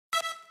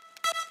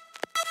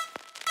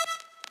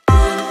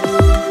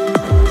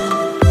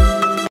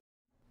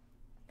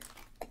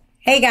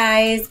Hey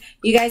guys,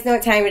 you guys know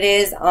what time it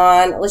is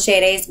on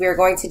Lachedes. We are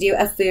going to do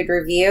a food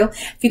review.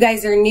 If you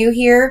guys are new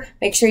here,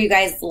 make sure you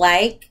guys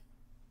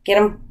get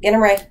them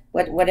right.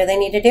 What do they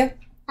need to do?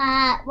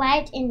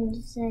 Like and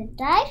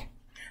subscribe.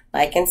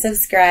 Like and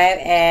subscribe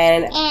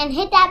and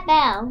hit that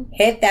bell.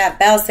 Hit that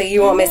bell so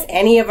you won't miss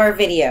any of our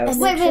videos.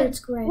 Wait.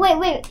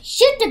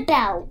 Shoot the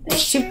bell.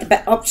 Shoot the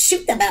bell. Oh,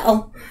 shoot the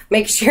bell.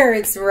 Make sure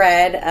it's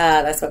red.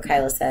 That's what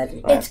Kyla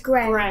said. It's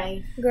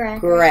gray.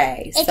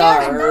 Gray.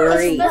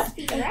 Sorry.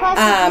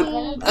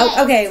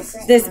 Okay,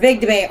 this big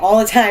debate all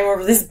the time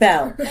over this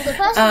bell.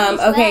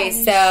 Okay,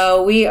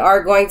 so we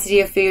are going to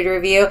do a food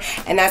review,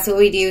 and that's what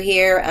we do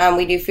here.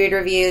 We do food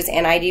reviews,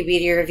 and I do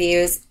beauty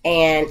reviews,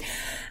 and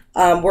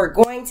we're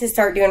going to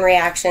start doing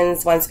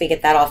reactions once we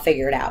get that all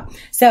figured out.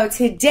 So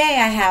today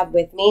I have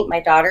with me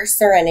my daughter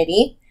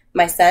Serenity,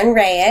 my son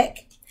Rayek,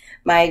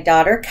 my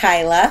daughter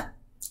Kyla,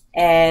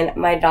 and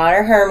my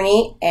daughter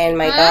Harmony, and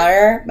my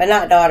daughter, but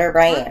not daughter,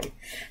 Brian.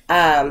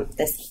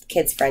 This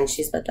kid's friend,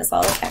 she's with us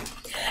all the time.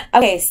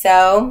 Okay,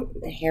 so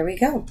here we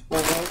go.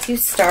 We're going to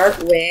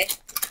start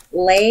with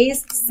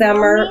Lay's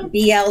Summer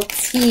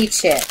BLT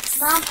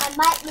chips. Mom, I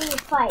might need a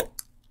fight.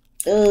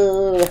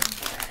 Ooh.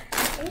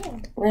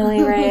 Really,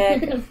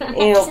 Rayek?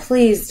 Ew,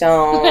 please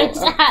don't.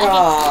 Oh,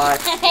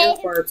 gosh.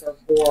 Your words are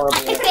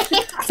horrible.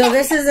 So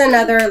this is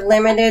another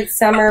limited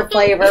summer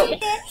flavor.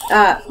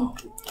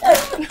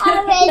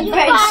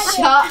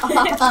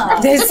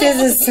 This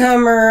is a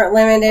summer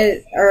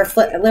limited, or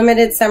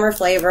limited summer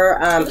flavor.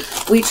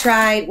 We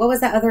tried, what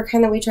was that other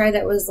kind that we tried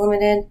that was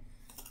limited?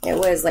 It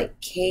was like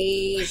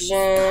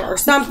Cajun or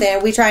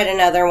something. We tried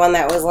another one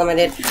that was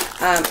limited.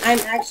 I'm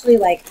actually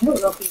like, I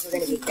don't know if these are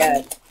going to be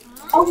good.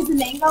 Oh, was the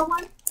mango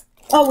one?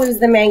 Oh, it was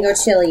the mango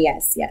chili,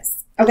 yes.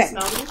 Okay.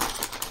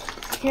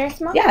 Can I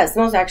smell? Yeah, it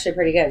smells actually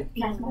pretty good.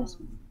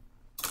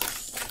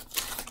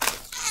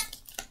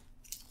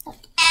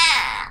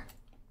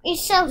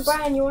 It's so.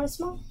 Brian, you want to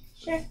smell?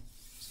 Sure. It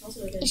smells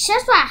really good. It's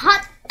just like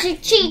hot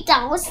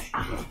Cheetos.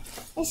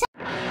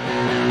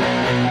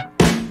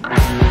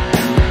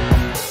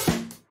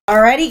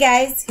 Alrighty,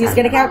 guys. Who's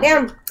going to count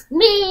down?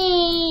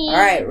 Me. All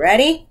right,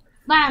 ready?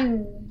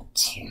 1,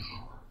 2.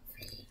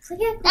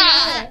 These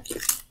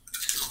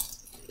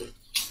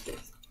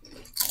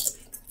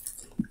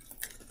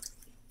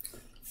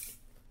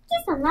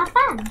are not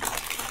bad.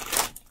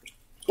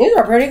 These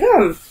are pretty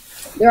good.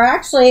 They're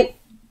actually,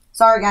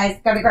 sorry guys,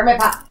 gotta grab my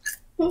pop.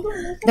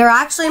 They're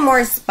actually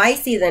more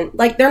spicy than,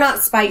 like, they're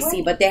not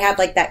spicy, but they have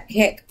like that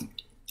kick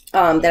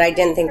that I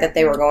didn't think that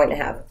they were going to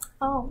have.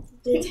 Oh,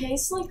 they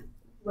taste like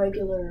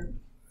regular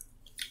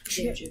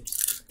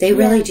chips. They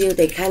really do.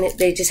 They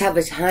just have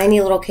a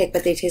tiny little kick,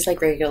 but they taste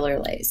like regular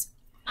Lay's.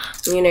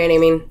 You know what I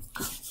mean?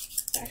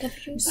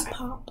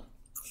 Pop.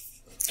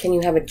 Can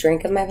you have a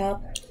drink of my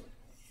pop?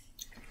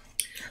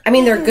 I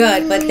mean, they're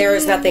good, but there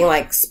is nothing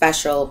like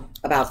special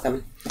about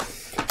them.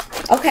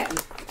 Okay.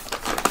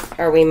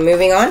 Are we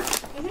moving on?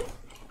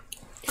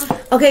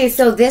 Okay,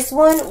 so this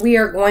one, we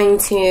are going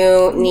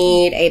to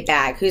need a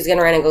bag. Who's going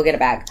to run and go get a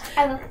bag?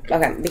 I will.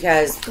 Okay,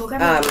 because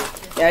I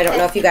don't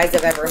know if you guys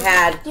have ever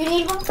had. Do you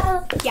need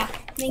one? Yeah.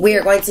 We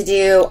are going to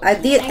do,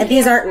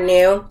 these aren't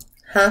new.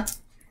 Huh?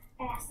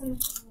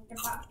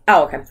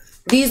 Oh, okay.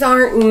 These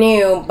aren't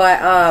new,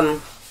 but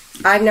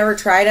I've never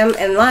tried them,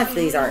 and lots of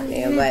these aren't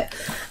new, but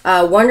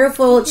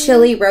wonderful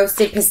chili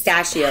roasted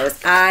pistachios.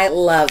 I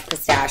love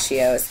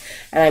pistachios,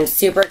 and I'm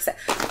super excited.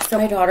 So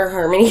my daughter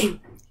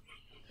Harmony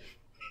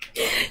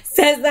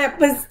says that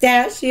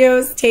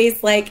pistachios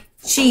taste like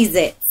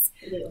Cheez-Its.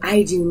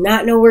 I do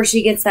not know where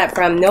she gets that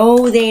from.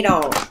 No, they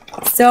don't.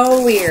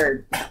 So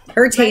weird.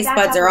 Her taste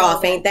buds are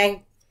off, ain't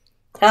they?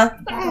 Huh?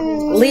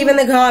 Leave in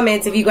the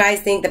comments if you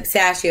guys think the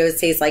pistachios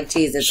taste like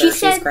Cheez-Its or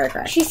cheese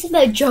cracker. She said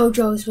that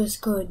JoJo's was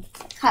good.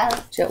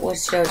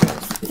 What's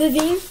JoJo's? The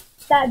bean?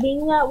 That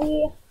bean that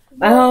we...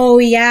 Oh,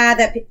 yeah.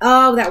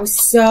 That was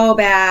so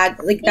bad.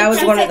 Like, that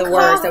was one of the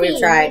worst that we've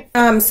tried.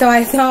 So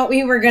I thought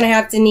we were going to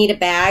have to need a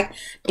bag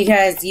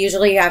because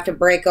usually you have to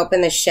break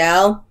open the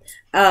shell.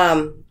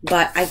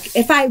 But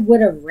if I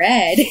would have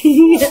read,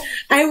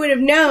 I would have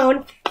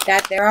known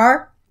that there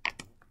are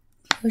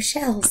no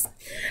shells.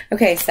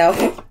 Okay, so.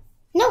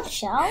 No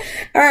shells.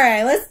 All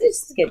right, let's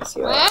just get to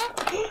it.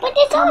 But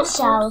there's all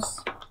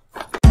shells.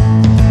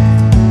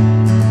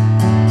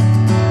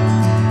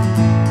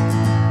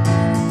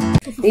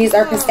 These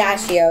are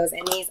pistachios,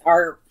 and these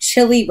are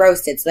chili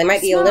roasted, so they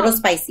might be a little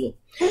spicy.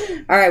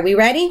 All right, we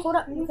ready? Hold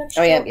up.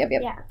 Oh, yep.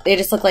 They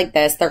just look like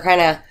this. They're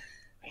kind of,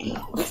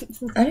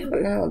 I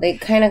don't know. They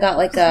kind of got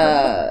like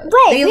a,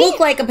 they look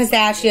like a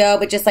pistachio,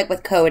 but just like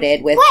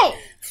coated with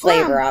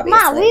flavor,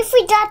 obviously. Mom, we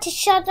forgot to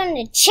show them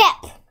the chip,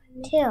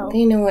 too.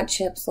 They know what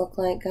chips look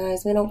like,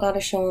 guys. We don't got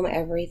to show them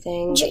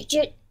everything.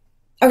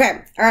 Okay,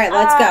 all right,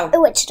 let's go.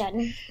 Oh, it's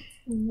done.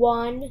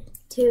 1,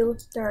 2,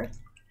 3.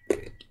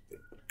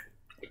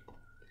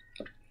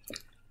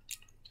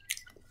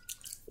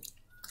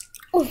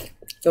 Ooh.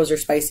 Those are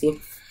spicy.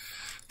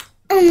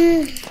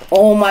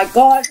 Oh my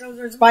gosh, those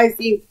are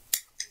spicy.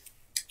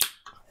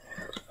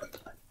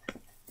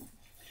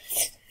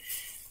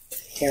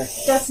 Here.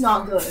 That's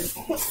not good.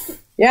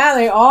 Yeah,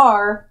 they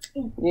are.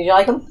 Did you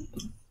like them?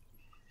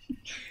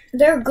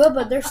 They're good,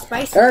 but they're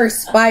spicy. They're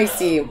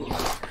spicy.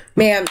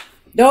 Man,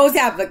 those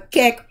have a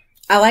kick.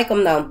 I like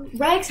them, though.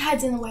 Rex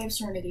hides in the way of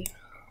serenity.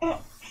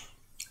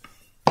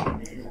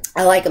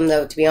 I like them,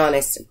 though, to be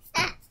honest.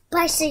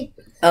 Spicy.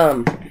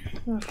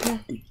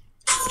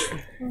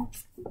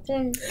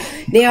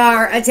 They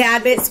are a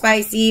tad bit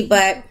spicy,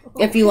 but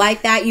if you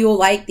like that, you will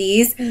like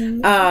these.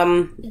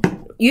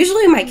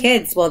 Usually my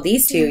kids, well,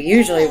 these two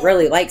usually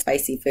really like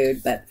spicy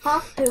food, but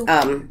I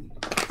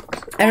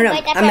don't know.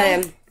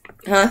 I'm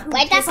gonna,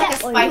 Wait, that's like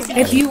spicy.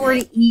 if you were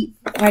to eat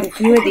quite a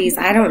few of these,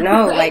 I don't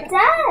know, like, It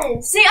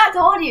does. See, I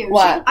told you.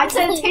 What? I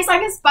said it tastes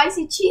like a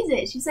spicy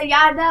Cheez-It. She said,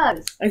 yeah, it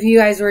does. if you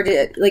guys were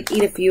to like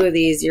eat a few of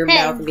these, your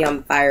mouth would be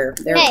on fire.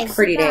 They're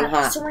pretty dang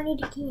hot.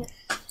 Serenity can't.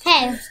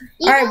 Hey.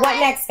 All right, what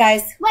next,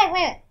 guys?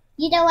 Wait.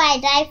 You know why I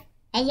died?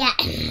 Yeah.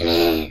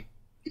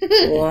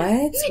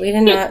 What? We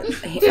did not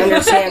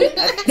understand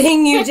a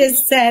thing you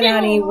just said,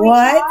 honey.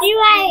 What? You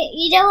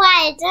know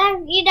why I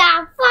died? You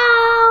not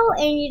fall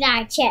and you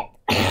not chip.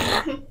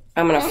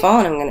 I'm gonna fall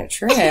and I'm gonna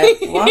trip.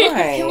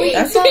 Why?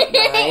 That's not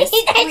nice.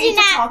 Can we eat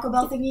the Taco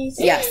Bell thingies?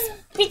 Yes.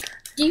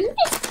 Do you?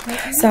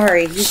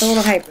 Sorry, he's a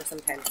little hyper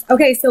sometimes.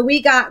 Okay, so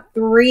we got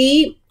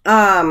 3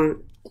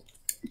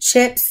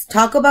 chips,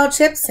 Taco Bell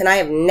chips, and I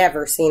have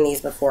never seen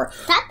these before.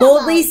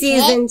 Boldly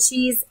seasoned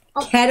cheese,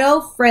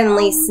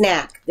 keto-friendly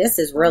snack. This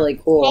is really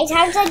cool.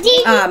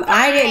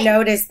 I didn't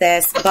notice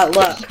this, but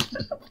look,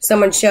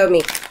 someone showed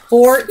me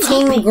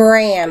 14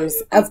 grams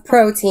of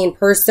protein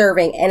per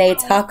serving in a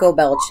Taco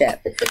Bell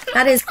chip.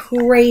 That is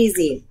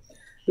crazy.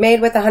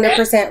 Made with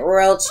 100%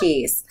 royal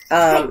cheese.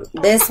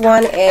 This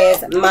one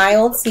is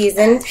mild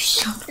seasoned.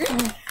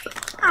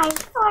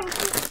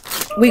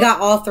 We got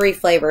all 3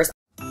 flavors.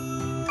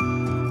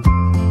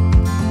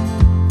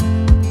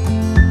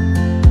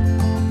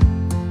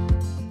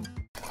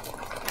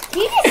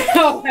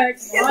 Oh,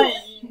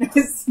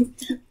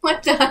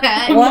 what the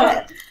heck?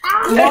 What?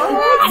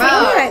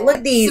 What? Look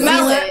at these.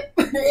 Smell it.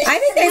 I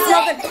think they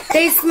smell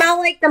they smell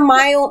like the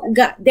mild.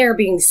 They're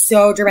being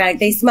so dramatic.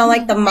 They smell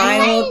like the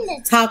mild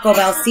Taco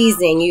Bell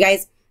seasoning. You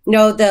guys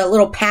know the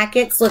little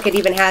packets? Look, it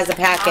even has a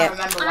packet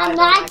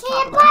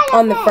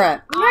on the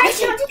front.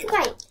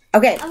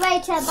 Okay,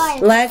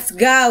 let's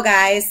go,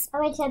 guys.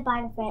 I'm going to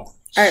buy the first.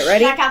 All right,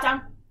 ready?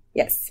 Countdown.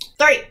 Yes.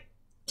 3,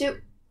 2,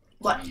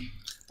 1.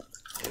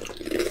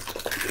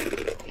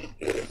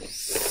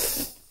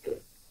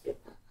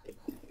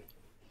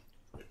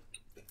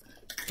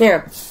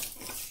 Here.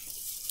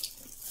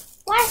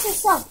 Why is it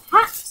so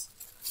hot?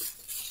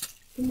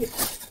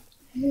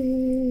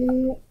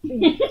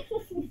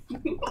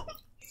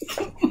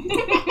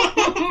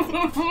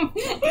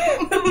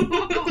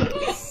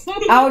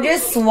 I'll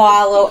just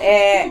swallow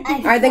it.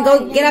 All right, then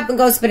go get up and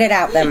go spit it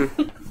out. Then.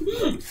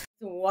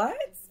 What?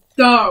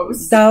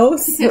 Those.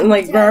 Those?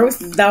 Like gross?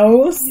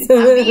 Those?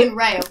 I'm being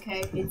Ray,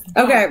 okay?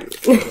 Okay.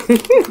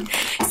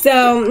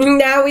 So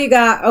now we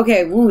got,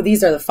 okay, ooh,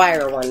 these are the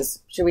fire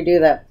ones. Should we do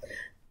the,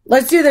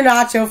 let's do the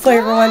nacho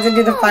flavor ones and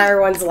do the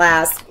fire ones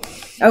last.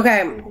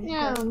 Okay.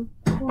 No.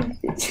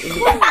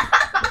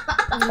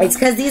 It's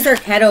because these are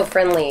keto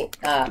friendly.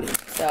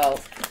 So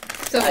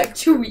they're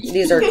chewy.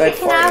 These are good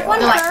for you.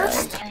 One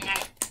first.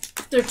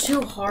 They're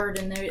too hard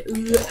and they're,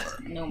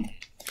 no.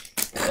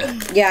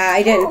 Yeah,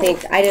 I didn't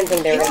think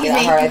they were gonna be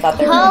that hard. I thought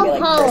they were gonna be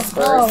like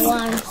crispers.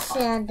 One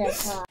Santa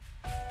Claus.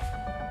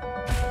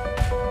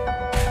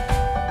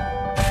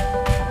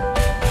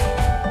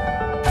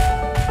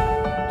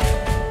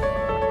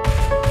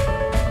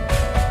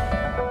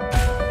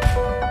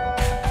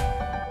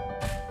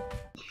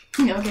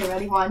 Okay,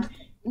 ready? 1, 2,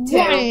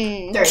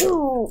 3.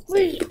 2,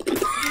 3.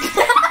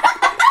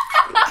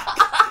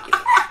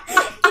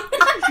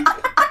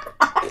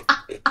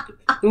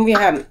 Maybe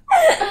I haven't.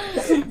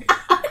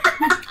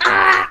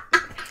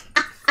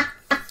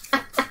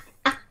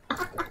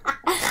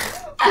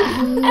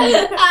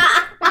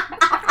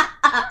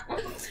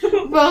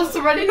 Bro,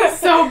 Serenity's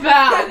so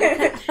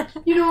bad.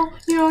 You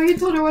know, you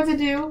told her what to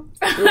do.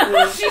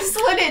 She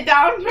slid it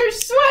down her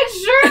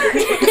sweatshirt.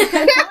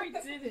 No, I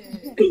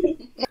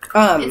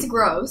didn't. It's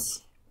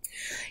gross.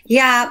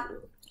 Yeah,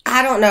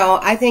 I don't know.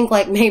 I think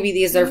like maybe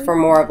these are for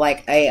more of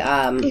like a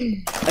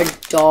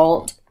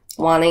adult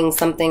wanting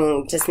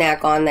something to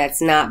snack on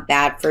that's not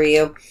bad for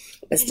you,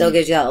 but still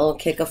gives you that little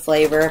kick of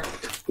flavor,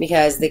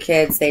 because the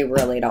kids, they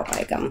really don't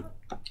like them.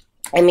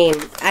 I mean,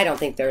 I don't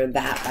think they're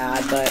that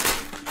bad, but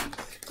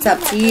it's up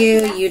to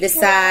you. You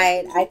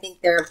decide. I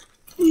think they're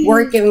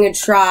worth giving a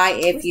try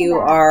if you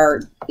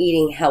are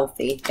eating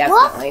healthy,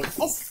 definitely.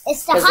 It's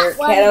the Because they're hot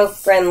one. keto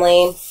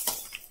friendly.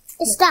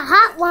 It's the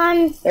hot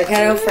one. They're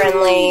keto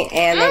friendly,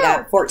 and they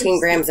got 14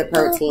 grams of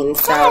protein.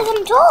 So,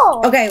 I'm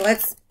tall. okay,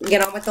 let's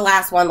get on with the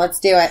last one. Let's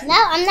do it. No,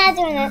 I'm not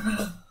doing it.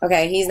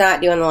 Okay, he's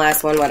not doing the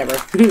last one. Whatever.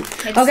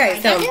 Okay,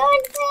 I'm doing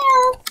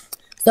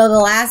so the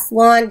last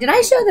one. Did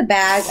I show the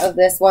bag of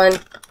this one?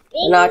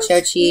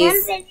 Nacho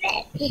cheese.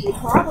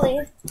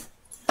 Probably.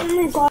 Oh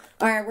my god.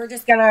 All right, we're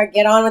just gonna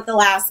get on with the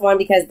last one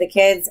because the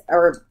kids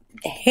are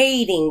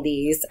hating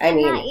these. I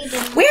mean, not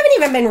eating. we haven't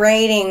even been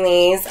rating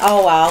these.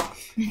 Oh, well.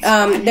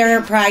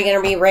 They're probably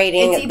going to be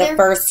rating the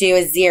first two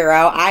as 0.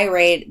 I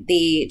rate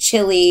the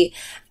chili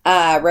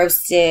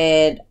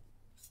roasted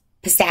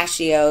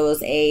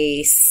pistachios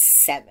a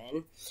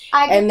 7.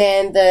 And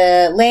then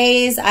the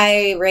Lay's,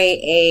 I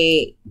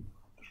rate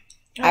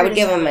I would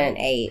give them an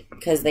 8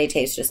 because they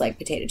taste just like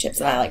potato chips,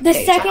 and I like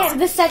potato chips.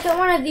 The second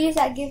one of these,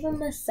 I give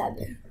them a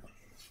 7.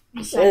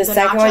 The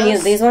second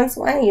one, these ones,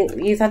 why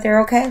you thought they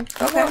were okay? Okay,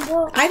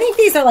 I think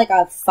these are like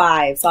a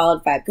 5,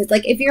 solid 5. Because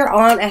like if you're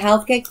on a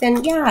health kick,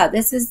 then yeah,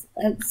 this is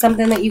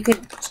something that you could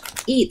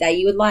eat that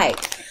you would like.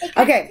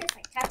 Okay,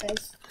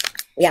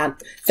 yeah.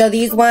 So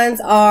these ones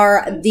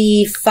are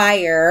the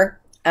fire.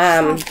 So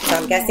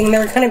I'm guessing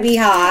they're gonna be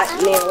hot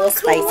and a little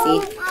spicy.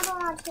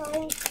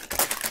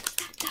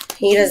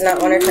 He does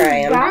not want to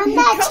try them. I'm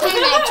not trying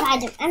to try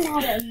them. I'm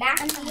not.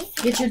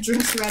 Get your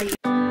drinks ready.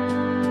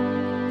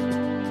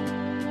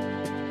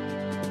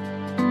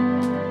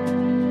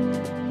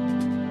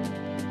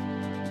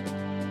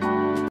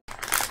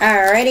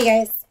 Alrighty,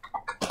 guys.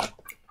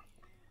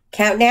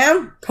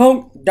 Countdown.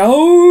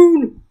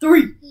 Countdown.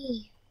 3,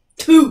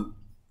 2,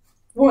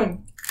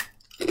 1.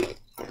 I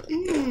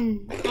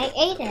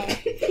ate it.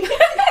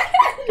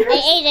 I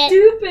ate it.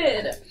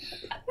 Stupid.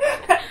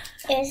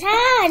 It's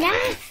hard.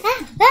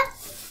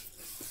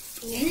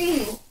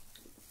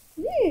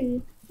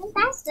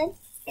 Fantastic.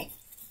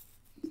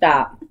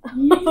 Stop.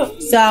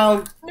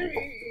 So,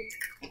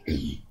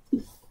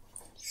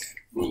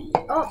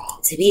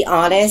 to be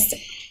honest,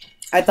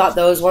 I thought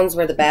those ones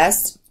were the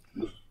best,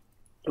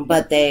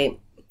 but they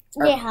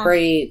are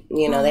pretty,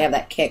 they have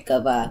that kick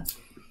of a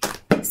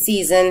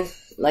season,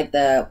 like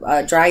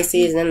the dry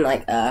season,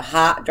 like a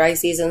hot dry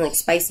season, like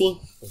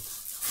spicy.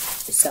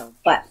 So,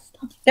 but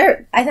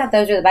I thought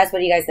those were the best. What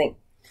do you guys think?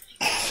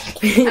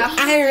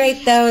 I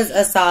rate those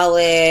a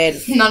solid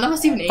None of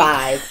us even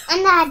 5.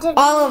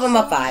 All of them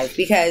a 5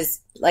 because,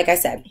 like I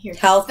said,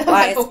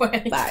 health-wise,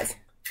 5.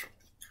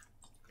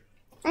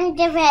 I'm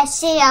giving it a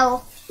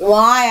CO. Well,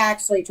 I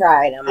actually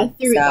tried them. I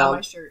threw it down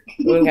my shirt.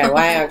 Okay, well,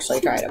 I actually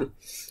tried them.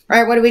 All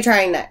right, what are we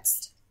trying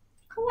next?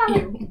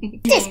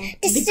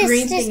 The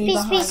green thing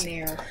behind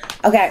there.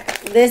 Okay,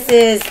 this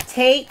is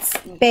Tate's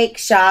Bake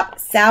Shop,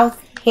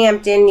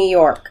 Southampton, New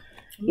York.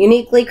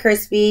 Uniquely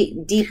crispy,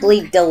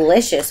 deeply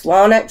delicious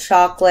walnut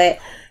chocolate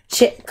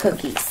chip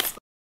cookies.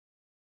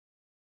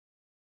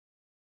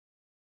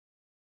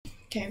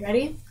 Okay,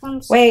 ready?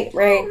 Wait,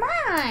 Ray.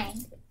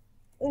 Mine.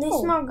 They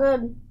smell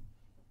good.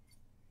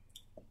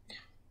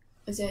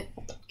 Is it?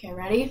 Okay,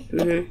 ready?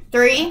 Mm-hmm.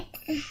 3,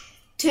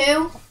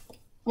 2,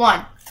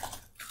 1.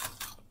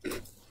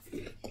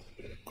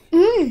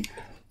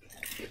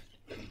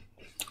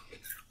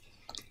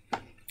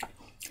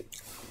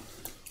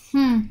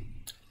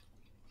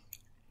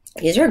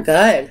 These are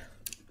good.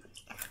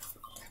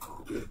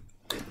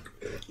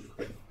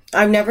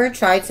 I've never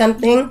tried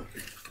something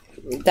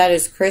that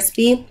is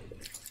crispy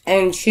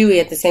and chewy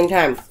at the same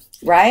time.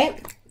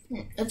 Right?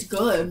 It's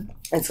good.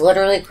 It's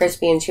literally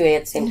crispy and chewy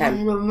at the same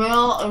time. The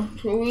middle is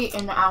chewy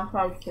and the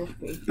outside is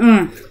crispy.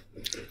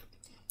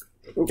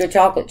 The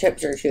chocolate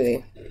chips are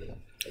chewy.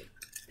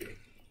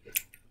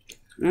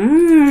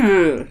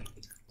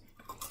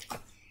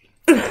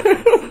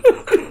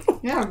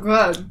 Yeah,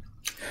 good.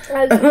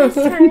 I give this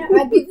 10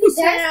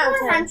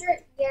 There's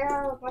 100.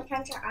 Yeah,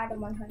 100 out of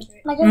 100.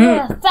 I give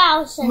it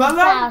 1,000.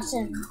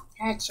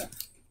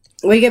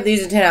 We give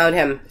these a 10 out of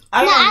 10.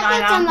 I give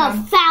them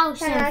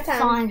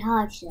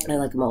 1,500. I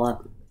like them all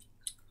up.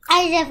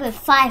 I give it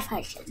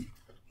 500.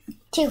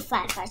 2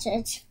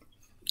 500.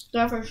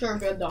 They're for sure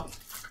good though.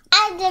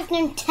 I give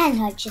them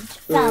 10,000.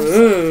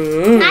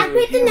 I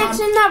picked the next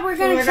one that we're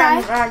going to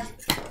try.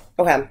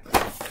 Okay.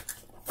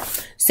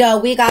 So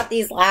we got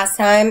these last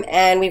time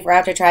and we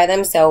forgot to try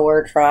them, so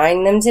we're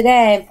trying them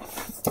today.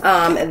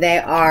 They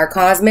are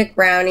cosmic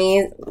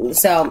brownies.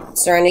 So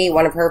Serenity,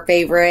 one of her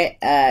favorite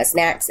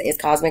snacks is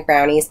cosmic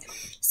brownies.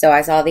 So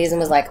I saw these and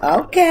was like,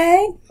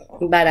 okay.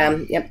 But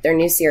yep, they're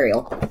new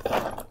cereal.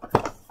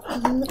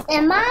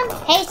 And Mom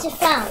hates the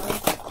phone.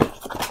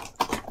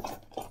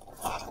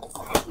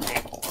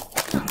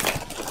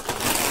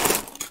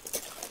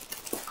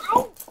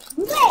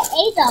 We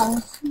ate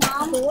those,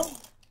 Mom.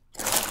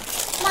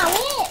 Mom,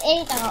 we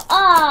ate those.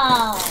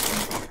 Oh.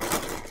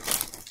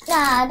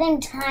 Nah, they're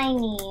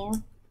tiny.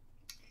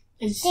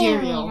 It's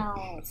cereal.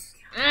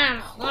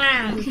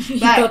 Cereals. You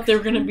thought they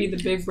were going to be the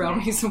big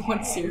brownies in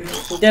one cereal.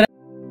 Did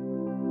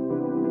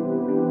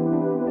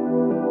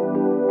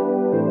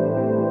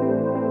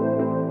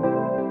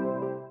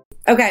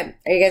Okay,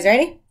 are you guys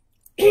ready?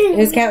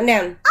 Who's counting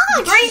down?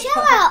 Oh, 3,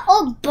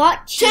 oh,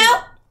 but 2,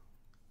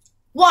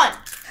 1.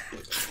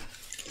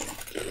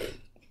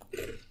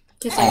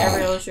 Tastes like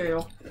every other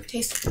cereal. It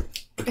tastes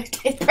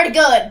pretty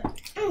good.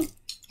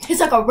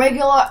 Tastes like a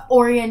regular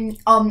Oreo,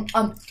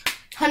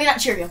 Honey Nut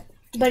Cheerio.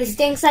 But it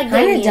stinks like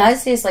Kind of baby.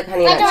 does taste like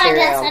Honey Nut I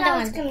Cheerio. know what I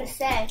was gonna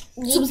say.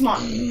 Super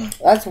smart.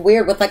 That's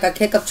weird with like a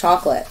kick of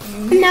chocolate.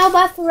 No,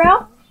 but for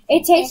real,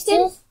 it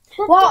tasted.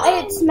 Well,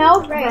 it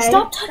smelled great.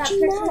 Stop touching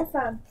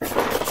that.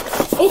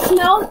 It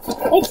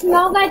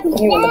smelled like.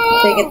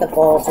 They get the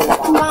balls in the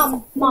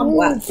box. Mom,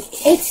 What?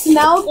 it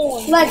smelled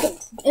like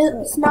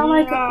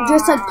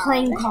just like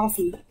plain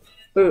coffee.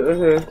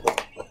 Mm-hmm.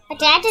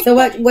 So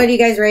what do you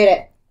guys rate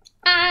it?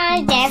 I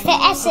give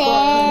it a 6.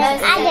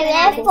 I give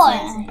it a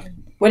 4.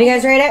 What do you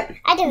guys rate it?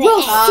 I give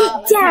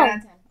it Sit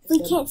down. We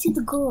can't see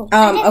the girl.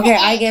 Okay,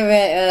 I give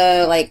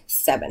it like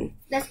 7.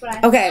 That's what I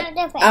Okay.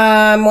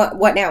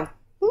 What now?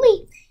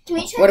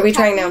 What are we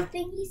trying now?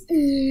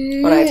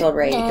 When I told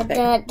Ray to pick.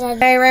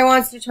 Hey, Ray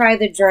wants to try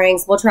the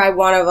drinks. We'll try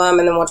one of them,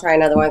 and then we'll try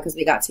another one because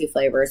we got 2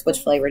 flavors. Which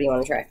flavor do you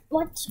want to try?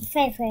 What's your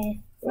favorite?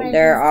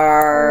 There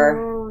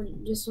are.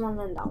 Just one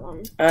and that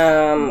one.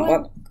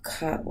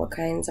 What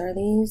kinds are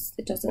these?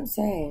 It doesn't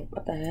say.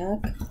 What the heck?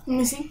 Let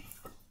me see.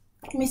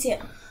 Let me see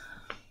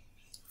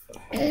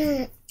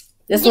it.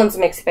 This one's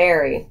mixed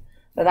berry.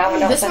 But that one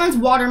don't This one's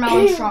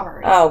watermelon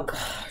strawberry. Oh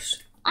gosh.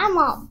 I'm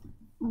up.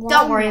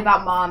 Don't worry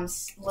about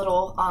Mom's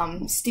little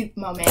stoop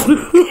moment.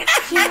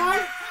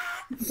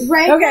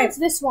 Ray, Okay. what's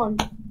this one?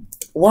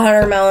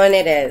 Watermelon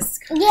it is.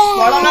 Yeah.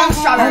 Watermelon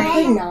strawberry. I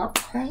could not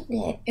find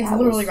it. It's That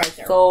literally was right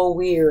there. So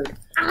weird.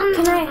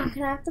 Can I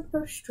have the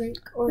first drink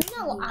or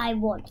No, I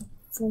want the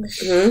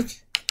first. Hmm?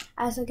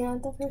 I said, can I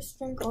have the first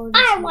drink or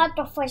I want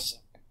the first.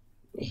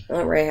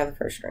 Let Ray have the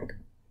first drink.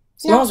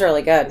 Smells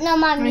really good. No,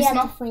 Mom, Can you I have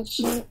smell? the first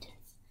drink.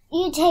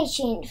 You take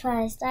it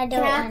first. I don't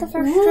Can I have the want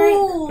first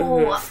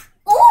drink?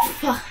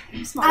 Oof.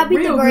 I'll be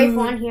the brave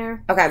one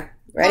here. Okay.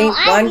 Ready? No,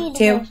 I 1, need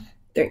 2, the-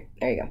 3.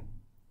 There you go.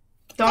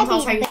 Don't tell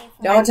us how you.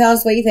 Don't tell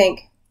us what you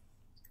think.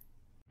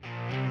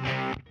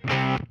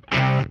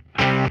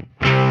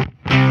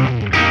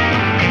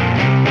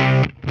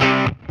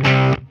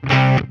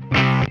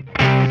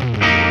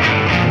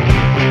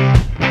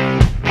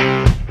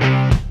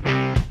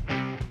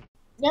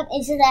 Yep,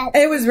 it's that.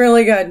 It was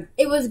really good.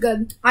 It was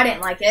good. I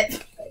didn't like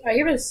it. I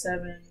give it a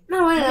 7.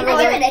 No, I I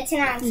never give it a 10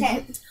 out of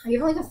 10. I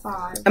give it like a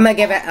 5. I'm gonna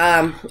give it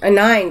a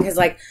 9 because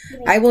like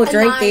I will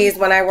drink 9. these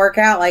when I work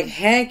out. Like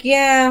heck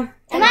yeah.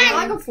 And I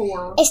like a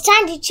 4. It's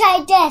time to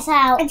try this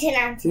out. A 10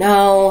 out of 10.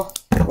 No,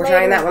 we're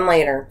trying that one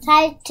later.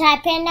 Try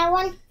that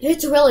one.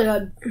 It's really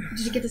good. Did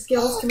you get the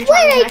Skittles? Can we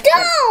try Where the are next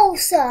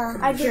one? those?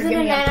 I give it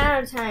a 9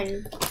 out of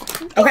 10.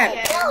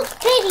 Okay. Those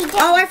pretty.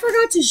 Oh, I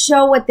forgot to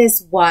show what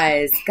this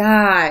was.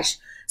 Gosh.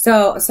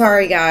 So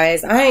sorry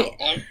guys.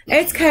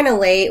 It's kind of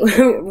late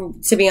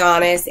to be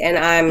honest, and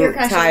I'm You're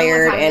kinda tired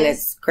showing what time and it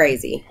it's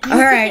crazy. All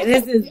right,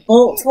 this is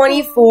Bolt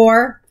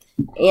 24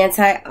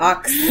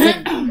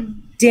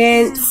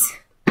 antioxidants,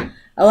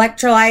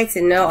 electrolytes,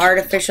 and no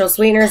artificial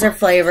sweeteners or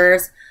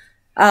flavors.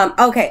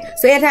 Okay,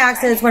 so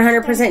antioxidants,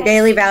 100%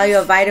 daily value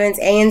of vitamins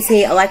A and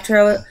C,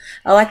 electrolytes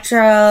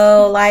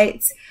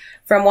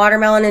from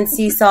watermelon and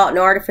sea salt,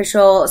 no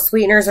artificial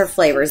sweeteners or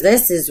flavors.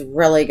 This is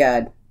really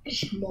good.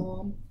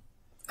 Mom.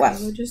 What?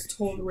 I just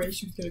told Ray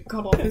she was going to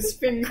cut off his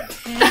finger.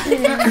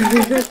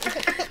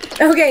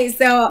 Okay,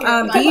 so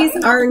these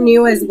are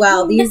new as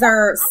well. These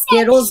are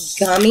Skittles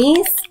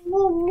gummies.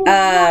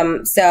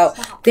 So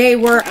they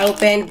were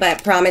open,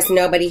 but promise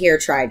nobody here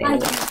tried any.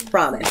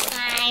 Promise.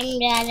 I'm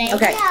ready.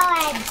 Okay.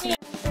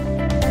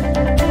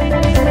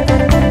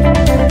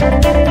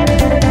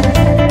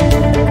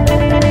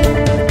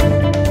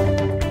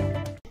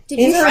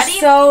 These are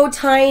so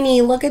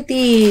tiny. Look at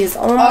these.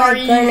 Oh my Are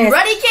goodness. you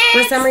ready, kids?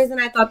 For some reason,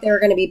 I thought they were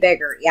going to be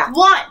bigger. Yeah.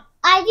 1,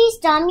 Are these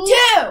dummies?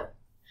 2,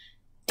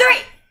 3.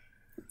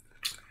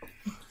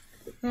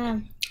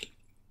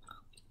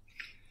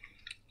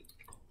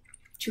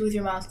 Chew with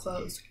your mouth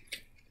closed.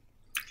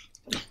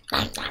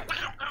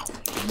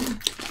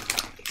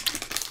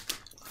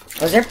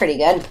 Those are pretty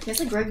good.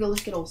 Tastes like regular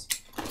Skittles.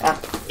 Yeah.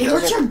 It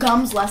hurts your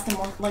gums less than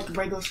like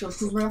regular Skittles.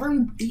 Because whenever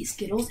you eat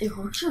Skittles, it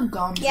hurts your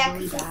gums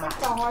really bad.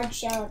 the hard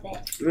shell of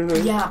it.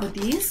 Mm-hmm. Yeah, but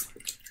these,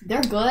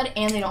 they're good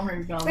and they don't hurt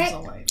your gums. Right.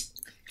 So like,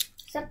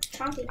 Stop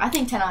chomping. I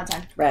think 10 out of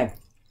 10. Right.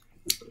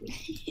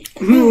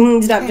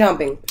 Stop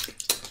jumping.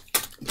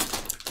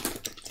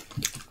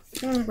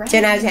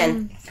 10 out of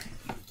 10.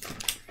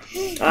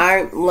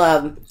 I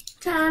love.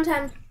 10 out of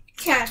 10.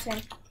 10 out of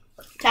 10.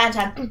 10 out of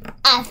 10.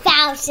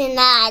 1,000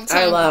 out of 10.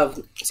 I love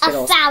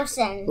Skittles.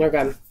 1,000. They're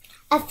good.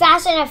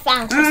 1,000.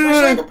 1,000.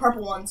 Especially the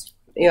purple ones.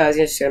 Yeah, I was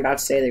just about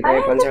to say the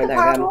grape ones aren't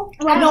that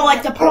good. I know,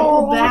 like the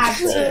purple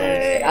bags.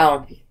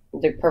 Oh,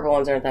 the purple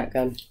ones aren't that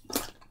good.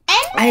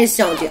 I just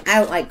don't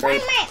like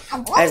grape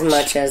as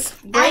much as.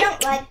 I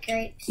don't like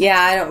grapes. Yeah,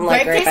 I don't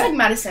like Grape grape. tastes like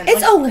medicine.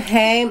 It's like,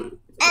 okay,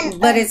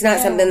 but it's not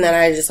something that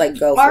I just like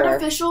go for.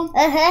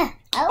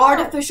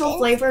 artificial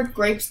flavored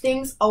grapes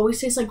things always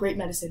taste like grape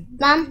medicine.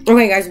 Mom.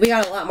 Okay, guys, we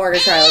got a lot more to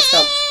try. Let's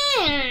go.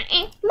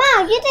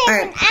 Mom, you didn't All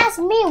even ask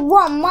me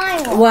what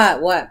mine was.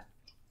 What?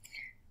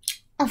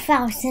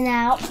 1,000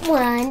 out.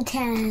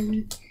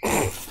 110.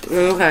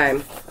 Okay,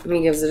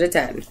 he gives it a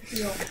 10.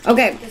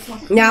 Okay,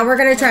 now we're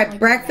gonna try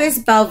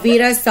breakfast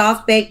Belvita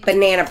soft baked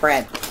banana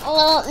bread.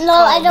 Oh, no,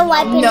 I don't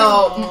like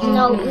No.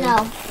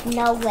 banana.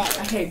 No way.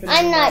 I hate banana.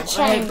 I'm not I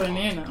trying. hate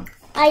banana.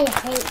 I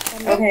hate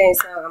banana. Okay,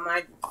 so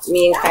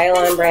me and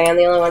Kyla and Brian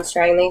the only ones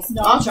trying these.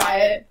 No, I'll try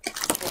it.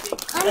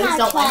 I'm I just not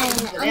don't like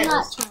trying it. I'm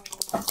not trying it.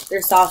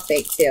 They're soft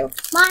baked too.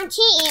 Mom,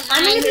 she eat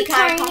I'm mine. gonna be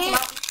trying it.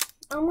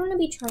 I'm gonna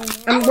be trying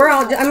it.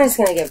 I'm just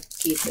gonna give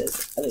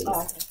pieces of these.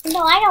 Oh.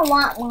 No, I don't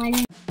want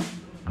one.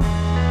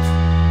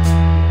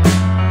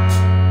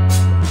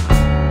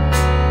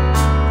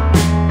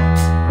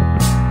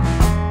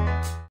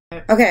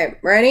 Okay,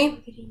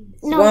 ready?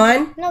 No.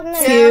 1, No,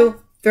 no,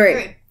 2,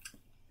 3.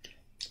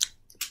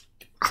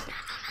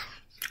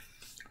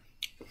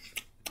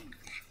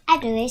 I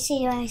do. I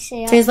see you. I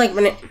see you. Tastes like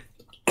banana.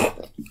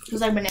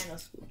 It's like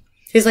bananas.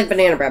 Tastes like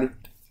banana bread,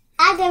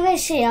 I do. I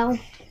see you.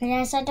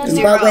 Yes, I don't.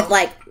 Zero.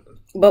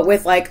 but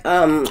with like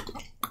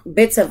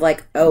bits of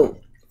like oat.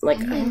 Like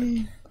you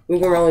can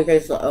really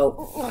taste the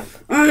oat.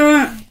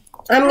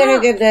 I'm gonna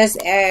give this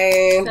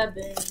a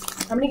 7.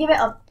 I'm gonna give it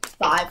a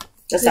 5.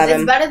 a 7.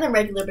 It's better than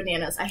regular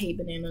bananas. I hate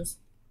bananas.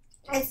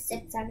 I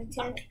 6 out of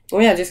 10.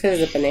 Well, yeah, just because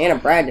it's banana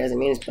bread doesn't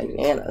mean it's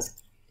bananas.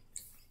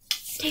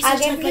 I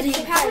give you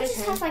 6 out of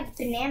 10. Has like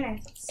banana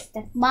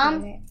stuff.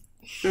 Mom.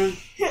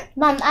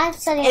 Mom, I'm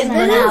studying It's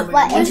my mouth.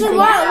 What is It's it?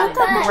 wow, Look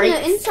at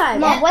the inside.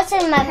 Mom, what's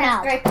in my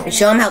mouth?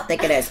 Show them how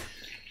thick it is.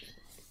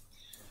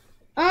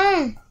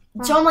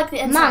 Show them like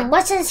the inside. Mom,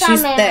 what's inside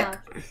She's my thick. mouth?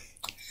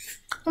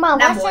 Mom,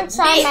 That what's one.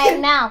 inside my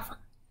mouth?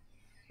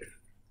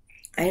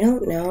 I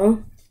don't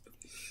know.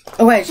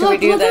 Oh wait, should we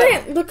do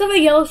the? Look at the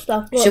yellow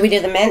stuff. Look. Should we do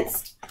the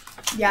mints?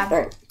 Yeah.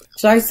 Alright.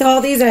 So I saw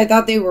these and I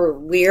thought they were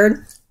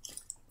weird.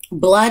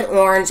 Blood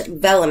orange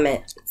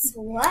velamints.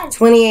 What?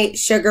 28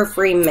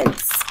 sugar-free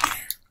mints.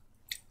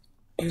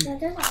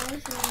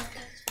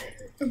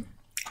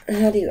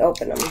 How do you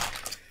open them?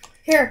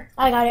 Here,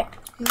 I got it.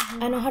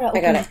 I know how to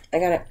open I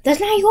got it. That's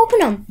not how you open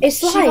them. It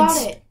slides. She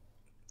got it.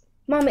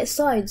 Mom, it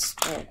slides.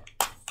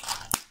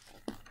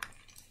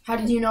 How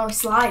did you know it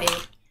slided?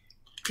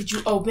 Did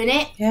you open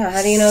it? Yeah,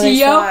 how do you know they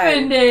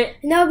slide? it.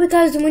 No,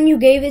 because when you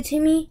gave it to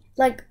me,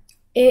 like,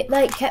 it,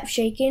 like, kept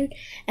shaking,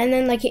 and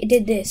then, like, it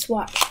did this.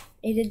 Watch.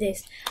 It did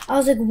this. I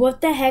was like,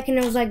 what the heck? And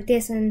it was like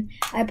this, and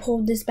I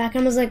pulled this back,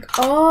 and I was like,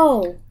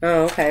 oh.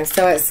 Oh, okay.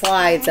 So it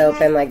slides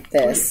open like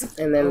this,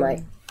 and then like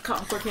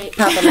Complicate.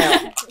 pop them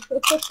out.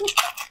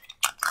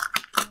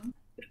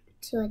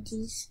 2 of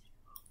these.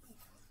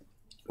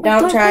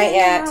 Don't try it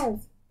yet.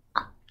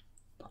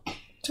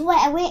 So what?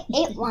 I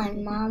ate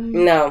one, Mom.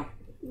 No.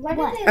 What?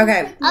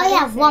 Okay. Oh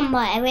yeah, one more.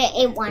 I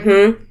ate one.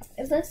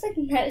 It looks like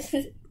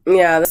medicine.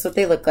 Yeah, that's what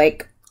they look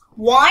like.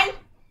 1,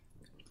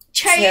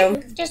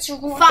 2, Just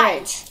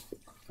 5.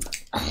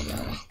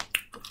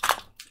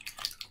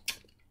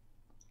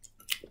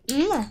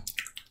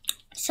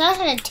 So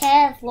on a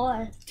tear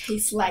floor.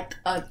 Tastes like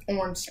an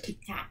orange Tic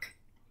Tac.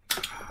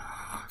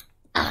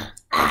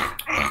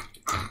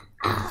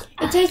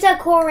 It tastes like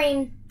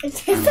chlorine. It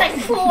tastes like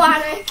cool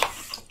water.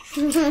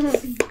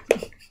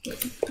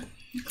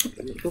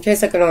 It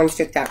tastes like an orange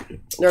Tic Tac.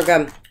 They're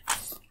good.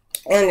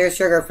 And they're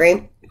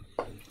sugar-free.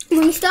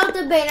 When you stuff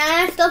the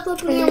banana stuff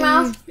up in your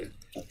mouth,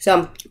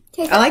 So,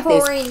 tastes I like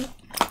these. chlorine.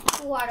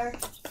 Water.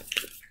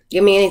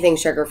 Give me anything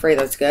sugar-free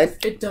that's good.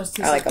 It does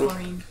taste I like like 'em.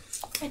 chlorine.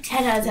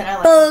 10 out of 10. I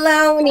like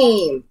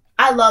Bologna.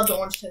 I love the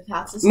orange Tic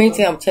Tacs. It's Me good.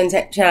 too. 10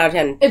 out of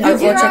 10. If you Orange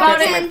think Tic about Tacs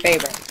are it- my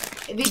favorite.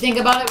 If you think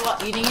about it while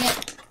eating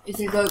it, it's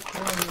a good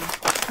chlorine.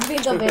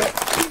 Think of it.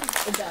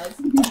 It does.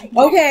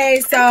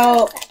 Okay,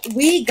 so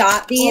we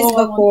got these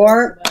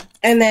before,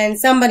 and then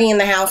somebody in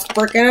the house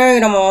freaking ate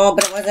them all,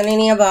 but it wasn't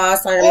any of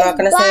us. I'm not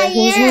going to say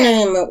whose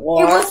name it It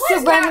was.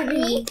 was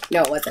Serenity.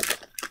 No, it wasn't.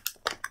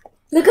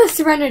 Look at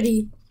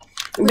Serenity.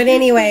 But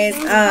anyways,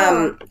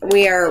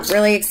 we are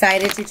really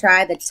excited to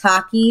try the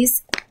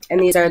Takis, and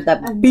these are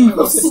the beef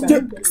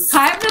sticks. Can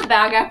I have the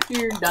bag after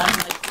you're done?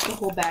 Like the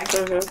whole bag?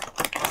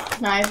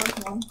 Mm-hmm. No.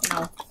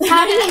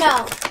 How do you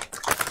know?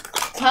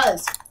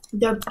 Because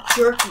they're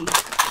jerky.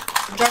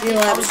 She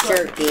loves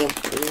jerky.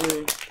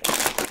 Mm-hmm.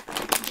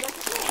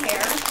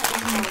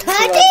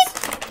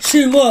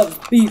 She loves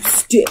beef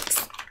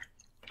sticks.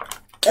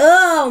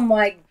 Oh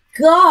my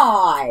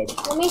god!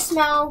 Let me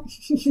smell.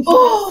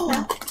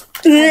 Oh!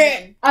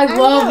 I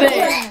love it.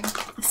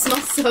 It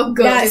smells so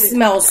good. That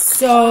smells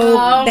so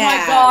Oh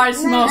bad. my god, it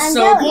smells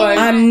so good.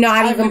 I'm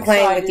not I'm even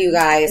playing with excited. you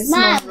guys. It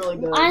smells really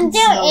good. I'm It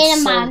still smells eating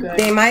so mine. good.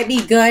 They might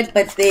be good,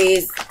 but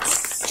these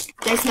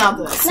They smell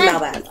good. smell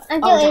bad.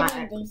 I'm Oh, still my.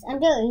 eating these. I'm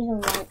still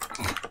eating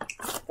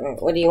one.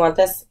 What do you want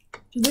this?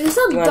 These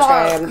look You want to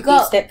try a dark.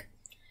 beef stick?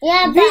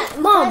 Yeah, but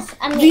Mom, first,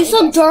 I'm these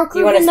gonna look darker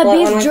You wanna than the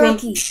split one beef with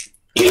jerky.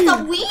 It's a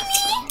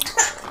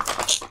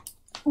weenie?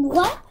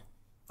 What?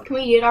 Can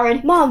we eat it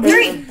already? Mom,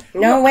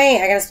 No,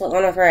 wait. I gotta split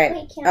one with Ray.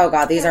 Wait, can Oh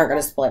god, these aren't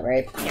gonna split,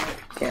 Ray.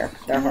 Here,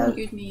 they're hard.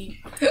 Excuse me.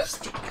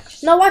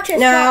 no, watch it.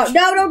 No, watch.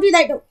 no, don't do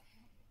that. Don't.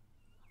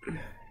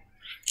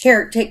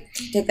 Here, take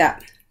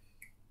that.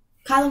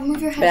 Kyla,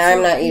 move your head. But I'm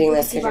so not you eating can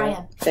this see because your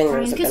Brian. fingers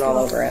Brian, have kiss been all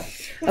me. over it.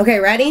 Okay,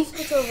 ready?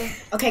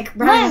 Okay,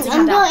 Brian, Mom, has to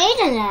I'm come still down.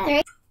 eating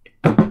that.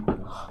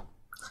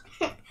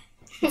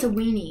 It's a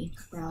weenie,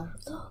 bro.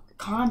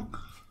 Calm.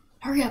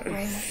 Hurry up,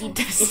 Brian. Eat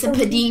this. It's a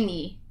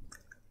panini.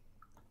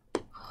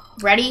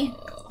 Ready?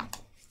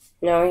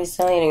 No, he's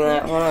still eating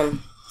that. Hold on.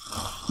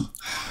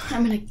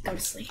 I'm gonna go to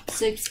sleep.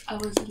 6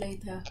 hours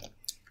later.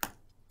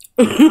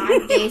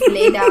 5 days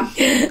later.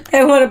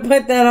 I want to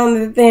put that on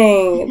the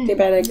thing. Too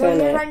bad I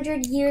couldn't.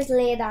 100 years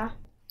later.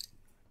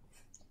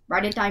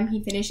 By the time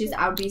he finishes,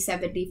 I'll be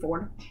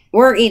 74.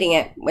 We're eating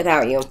it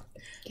without you.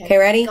 Okay,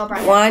 ready? Go,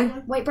 Brian.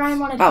 1. Wait, Brian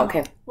wanted Oh,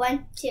 okay.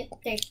 1, 2,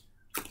 3.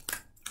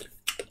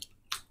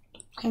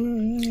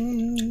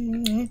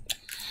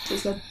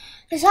 Tastes good.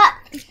 It's hot.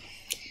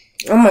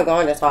 Oh my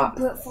god, it's hot.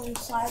 Put it from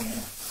inside.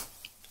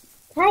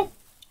 Hi.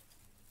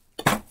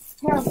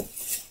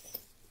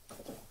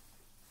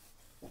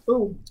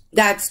 Ooh,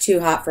 That's too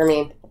hot for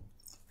me.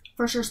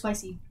 for sure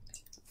spicy.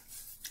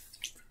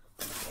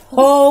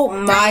 Oh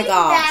my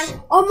gosh.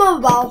 I'm a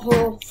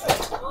ball.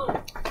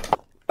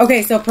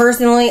 Okay, so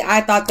personally,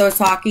 I thought those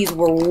Takis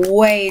were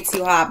way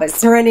too hot, but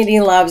Serenity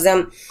loves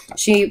them.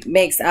 She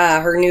makes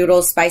her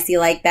noodles spicy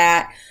like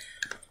that.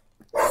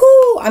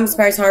 Whew, I'm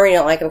surprised Harmony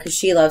don't like them because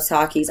she loves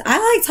Takis. I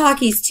like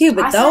Takis too,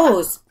 but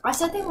I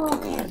said they were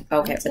okay.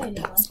 Okay, but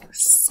those are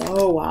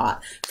so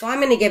hot. So I'm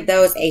going to give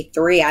those a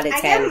 3 out of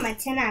 10. I give them a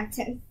 10 out of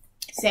 10.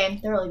 Same.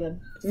 They're really good.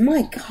 Oh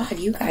my god,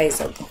 you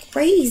guys are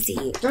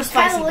crazy. They're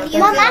spicy, but they're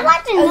Mom, I good.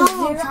 like the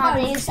normal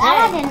Takis.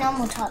 I like the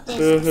normal Takis.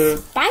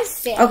 Mm-hmm.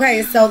 Spicy.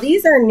 Okay, so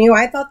these are new.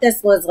 I thought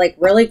this was like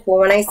really cool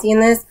when I seen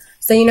this.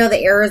 So you know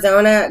the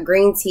Arizona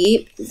green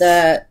tea,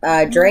 the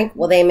drink?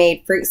 Well, they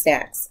made fruit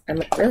snacks.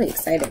 I'm really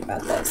excited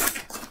about this.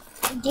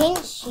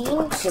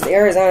 Because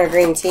Arizona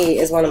green tea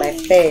is one of my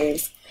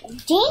faves.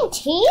 Green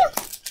tea?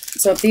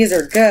 So if these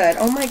are good.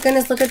 Oh my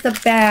goodness, look at the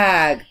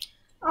bag.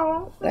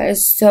 Oh. That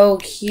is so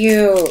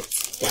cute.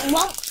 Well,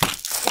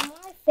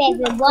 my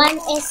favorite one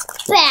is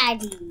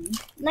Patty.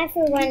 My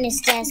favorite one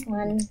is this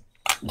one.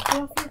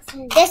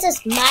 This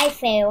is my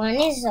favorite one.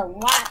 This is a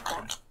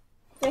water.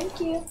 Thank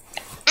you.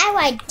 I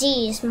like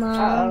these,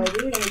 Mom. These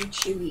are gonna be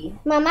chewy.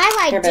 Mom, I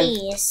like Here, Ben.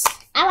 these.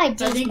 I like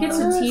these. I think it's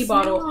Mom. a tea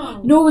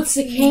bottle. No, it's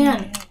the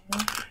can.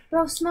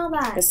 Bro, smell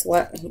that. This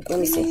what? Let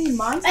me see.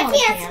 Mine's I not a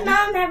can't can.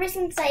 smell them ever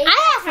since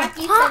I have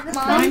a pop,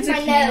 Mom. Mine's a My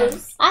can.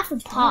 nose. I have a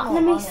pop.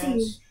 Let me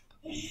see.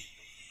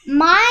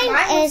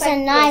 Mine is a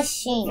nice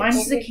shape.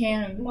 Mine's the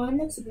can. Mine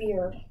looks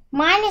weird.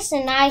 Mine is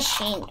a nice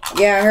shape.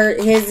 Yeah,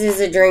 his is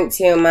a drink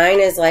too. Mine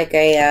is like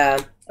a,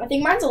 I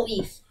think mine's a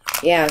leaf.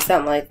 yeah,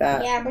 something like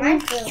that. Yeah,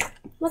 mine's too.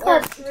 Look Or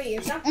at 3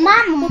 or something.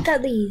 Mom, look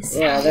at these.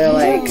 Yeah, they're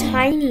They're like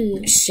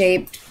tiny.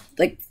 shaped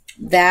like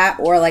that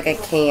or like a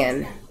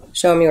can.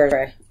 Show them yours,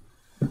 Ray.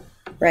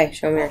 Ray,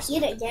 show them yours. you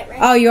didn't get right.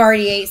 Oh, you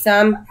already ate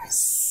some?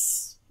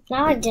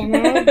 Now I didn't.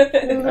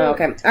 Oh,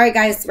 okay. All right,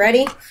 guys,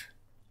 ready?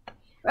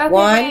 Okay,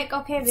 1, Rick,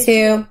 okay,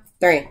 2,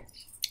 3.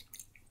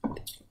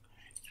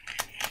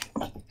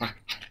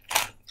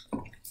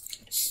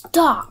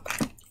 Stop.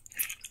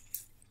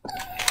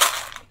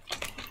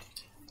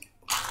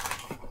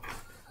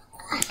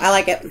 I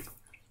like it.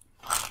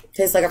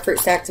 Tastes like a fruit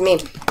snack to me.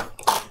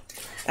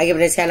 I give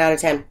it a 10 out of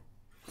 10.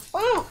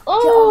 Oh,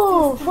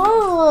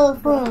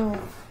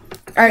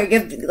 All right,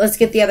 let's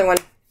get the other one.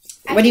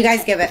 What do you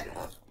guys give it?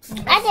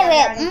 I give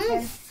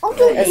it.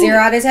 A 0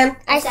 out of 10?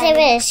 I give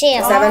it a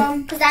seal.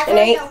 7? Because I An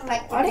 8? don't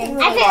like I give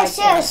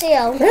it a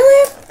seal.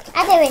 Really?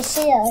 I give it a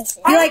seal. If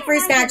you like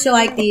fruit snacks, you'll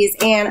like these,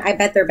 and I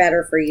bet they're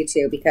better for you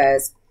too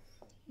because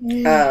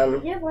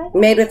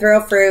made with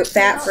real fruit,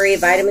 fat-free,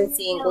 vitamin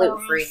C, and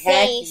gluten-free.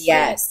 Heck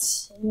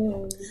yes.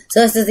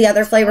 So this is the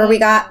other flavor we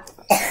got.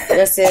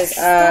 This is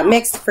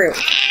mixed fruit,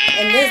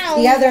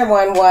 and the other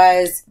one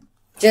was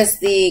just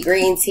the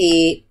green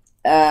tea,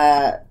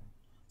 the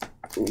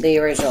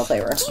original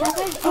flavor.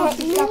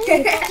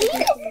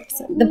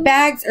 The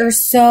bags are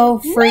so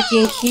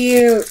freaking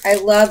cute. I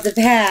love the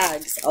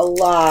bags a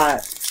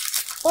lot.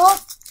 Oh,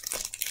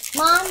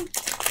 Mom.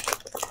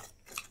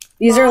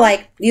 These are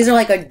like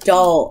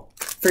adult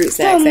fruit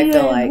snacks, I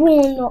feel like.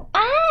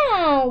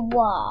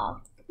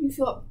 Ow. You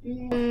feel. All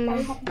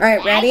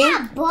right, ready? I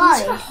got bud.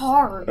 These are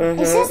hard.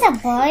 Is this a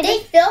bud? They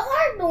feel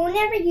hard, but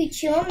whenever you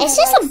chew them, is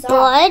this a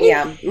bud?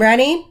 Yeah.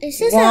 Ready? Is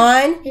this 1,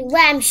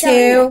 I'm showing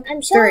 2, it.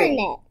 I'm showing 3.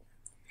 it.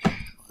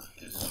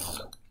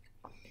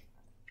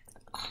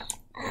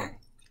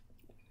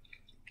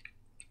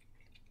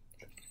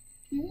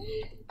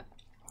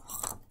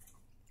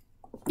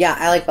 Yeah,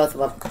 I like both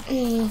of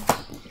them.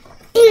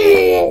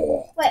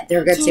 Wait,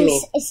 They're good to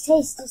me. It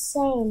tastes the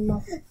same.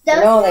 No,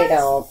 they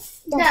don't.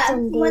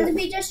 The ones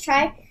we just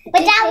tried. But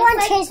that one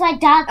like tastes like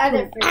dog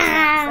food.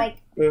 Like,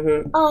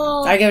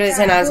 Oh. I give it a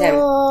 10 out of 10.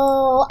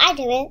 Oh, I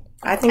do it.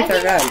 I think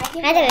they're good.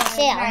 I do it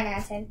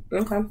too.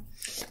 Okay.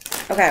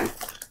 Okay.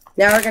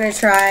 Now we're going to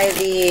try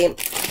the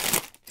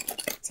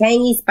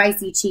tangy,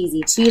 spicy,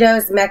 cheesy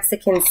Cheetos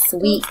Mexican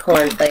sweet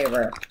corn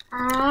flavor.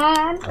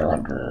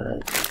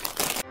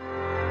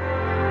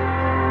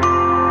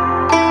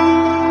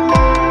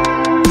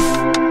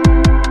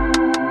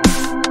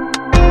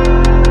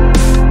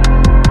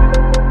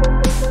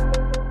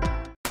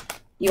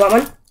 You want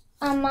one?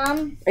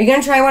 Mom. Are you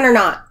going to try one or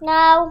not?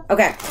 No.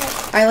 Okay.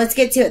 All right, let's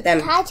get to it then.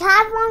 Can I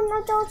have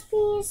one of those,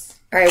 please?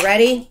 All right,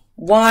 ready?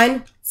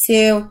 1,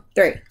 2,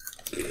 3.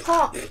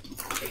 Oh.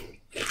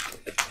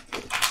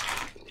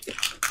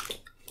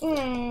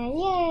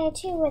 Yeah,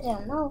 2 of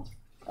them. No.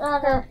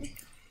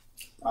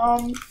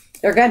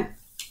 They're good.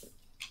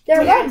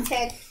 They're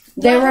good.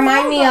 They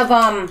remind me of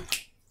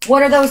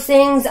what are those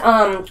things?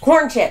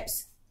 Corn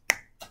chips.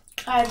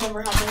 I've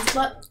never had those,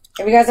 but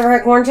Have you guys ever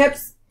had corn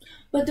chips?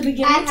 the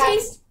beginning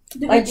taste,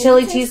 Like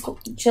chili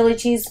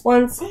cheese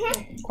ones?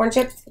 Corn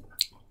chips?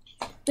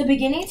 the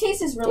beginning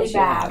taste is really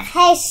bad.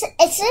 Hey,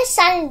 it's just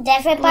something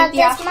different about The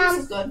this, aftertaste Mom.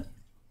 is good.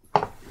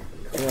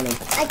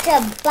 Like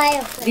a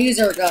bite. These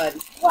are good.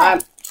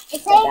 What?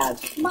 It's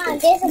like, Mom,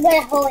 there's a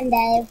bit of hole in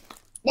there.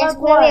 There's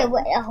really a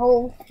bit of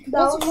hole.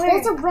 There's a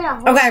bit of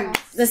hole. Okay,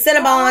 the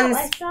cinnabons.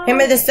 Give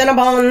me the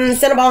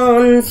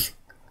cinnabons.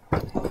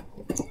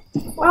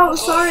 Oh,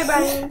 sorry,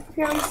 buddy.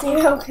 Here, I'm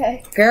seeing.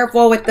 Okay.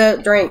 Careful with the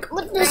drink.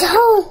 There's a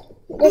hole.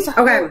 There's a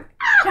hole. Okay.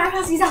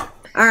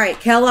 All right,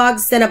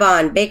 Kelloggs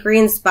Cinnabon,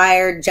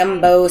 bakery-inspired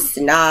jumbo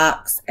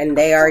snacks, and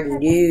they are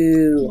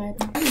new.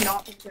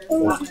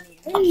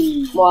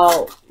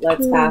 Well,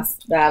 let's pass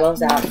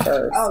battles out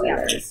first. Oh,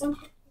 yeah.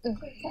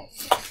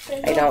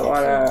 I don't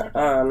want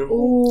to,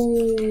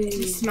 Ooh,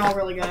 they smell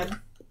really good.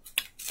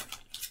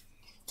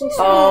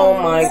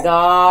 Oh my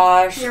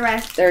gosh. You're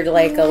right. They're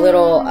like a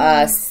little,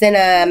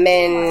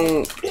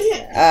 cinnamon,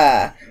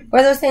 what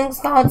are those things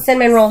called?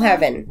 Cinnamon roll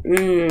heaven.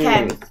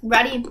 Okay,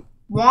 ready?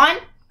 1,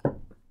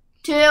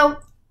 2,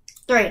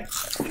 3.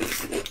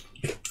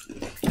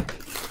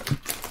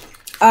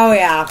 Oh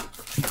yeah.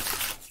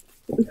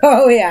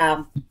 Oh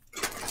yeah.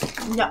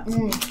 Yeah.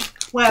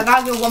 Wait, I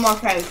gotta do one more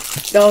cake.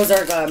 Those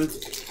are good.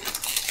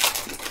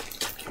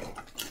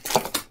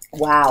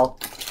 Wow.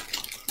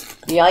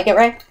 Do you like it,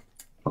 Ray?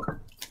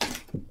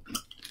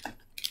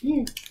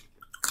 He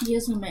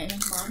has some mint in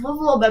his mouth. A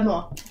little bit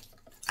more.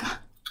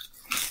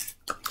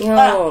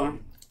 Yo.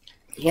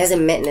 He has a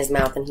mint in his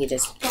mouth and he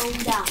just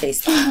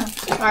tastes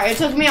it. Alright, it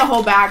took me a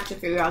whole bag to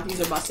figure out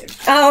these are busted.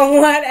 Oh,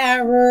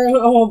 whatever. A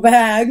whole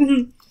bag.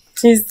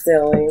 She's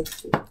silly.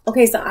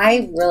 Okay, so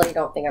I really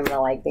don't think I'm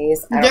gonna like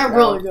these. They're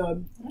really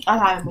good. I've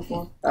had them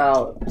before.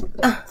 Oh.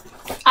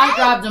 I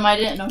grabbed them. I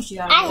didn't know she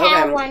had them. I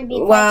had one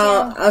before.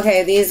 Well,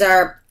 okay, these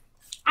are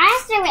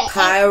I still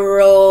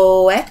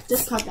Pirouette.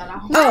 Just cut that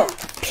out. Oh,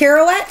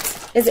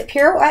 Pirouette? Is it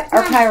Pirouette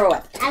or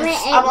Pirouette? I'm gonna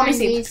eat let one me of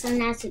see. these, and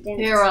that's it.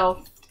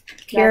 Pirouette.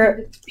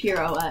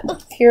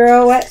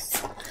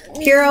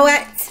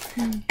 Pirouette.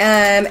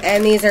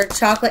 And these are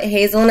chocolate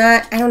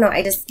hazelnut. I don't know.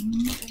 I just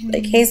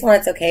like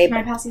hazelnut's okay, Can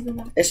I but pass these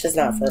back? it's just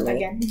not for me.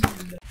 Again.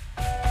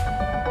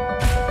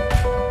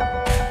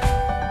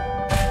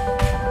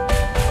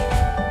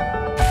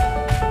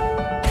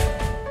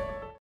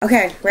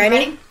 Okay,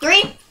 ready?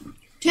 3,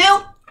 2,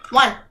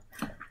 1.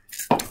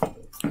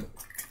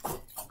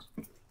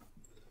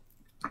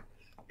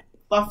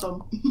 Buff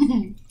them.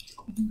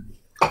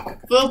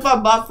 Super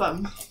buff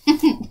them.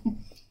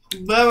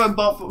 Very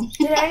buff them.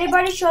 Did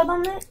anybody show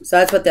them that? So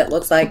that's what that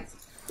looks like.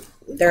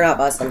 They're not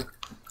busting.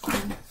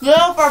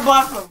 Super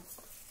buff them.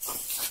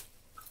 Does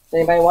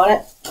anybody want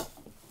it?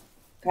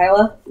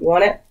 Kyla, you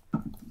want it?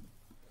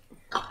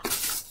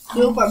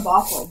 Super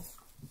buff them.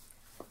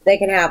 They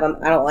can have them.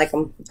 I don't like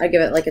them. I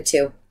give it like a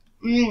 2.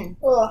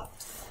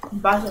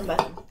 Buff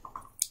them.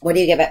 What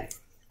do you give it?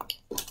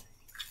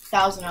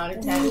 1,000 out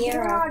of 10.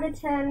 0 out of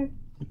 10.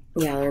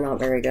 Yeah, they're not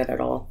very good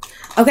at all.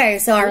 Okay,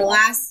 so our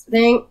last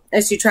thing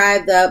is to try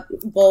the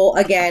bowl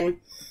again.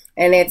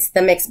 And it's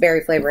the mixed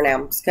berry flavor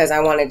now. Because I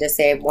wanted to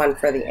save one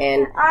for the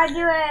end. I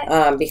do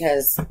it.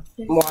 Because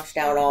wash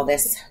down all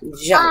this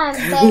junk.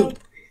 Babe.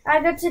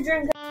 I got to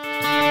drink.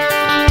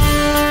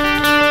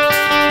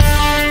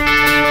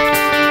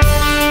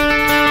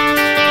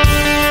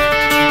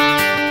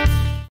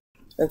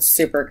 It's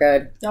super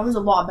good. That was a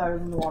lot better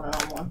than the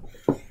one-on-one.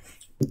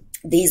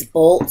 These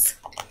bolts.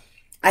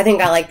 I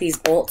think I like these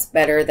bolts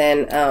better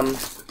than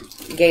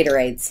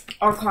Gatorades.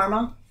 Or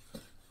Karma.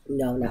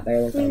 No, not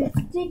better than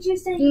Karma. Did you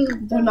say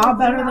They're not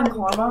better than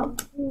Karma.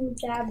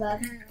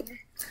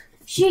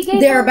 She gave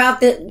They're about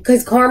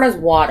because Karma's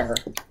water,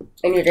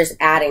 and you're just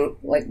adding,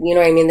 like, you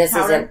know what I mean. This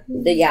Powder?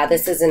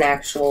 this is an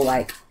actual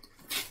like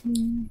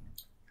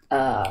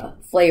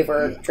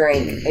flavored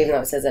drink, even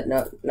though it says that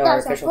no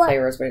artificial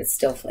flavors, but it's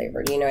still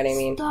flavored. You know what I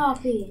mean?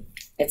 Stop it.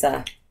 It's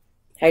a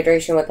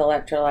hydration with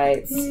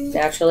electrolytes,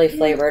 naturally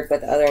flavored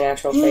with other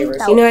natural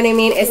flavors. You know what I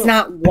mean? It's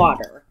not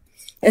water.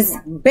 It's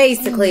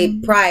basically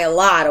probably a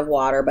lot of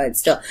water, but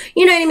still,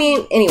 you know what I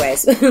mean?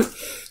 Anyways.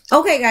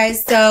 Okay,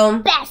 guys,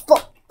 so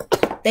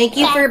thank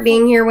you for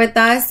being here with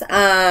us.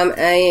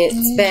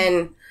 It's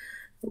been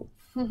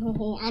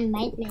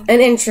an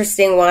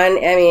interesting one.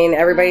 I mean,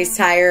 everybody's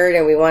tired,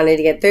 and we wanted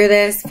to get through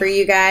this for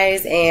you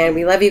guys, and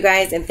we love you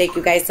guys, and thank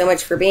you guys so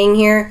much for being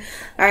here.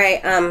 All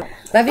right,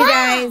 love you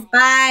guys.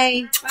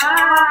 Bye.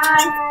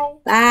 Bye.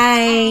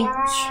 Bye.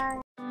 Bye.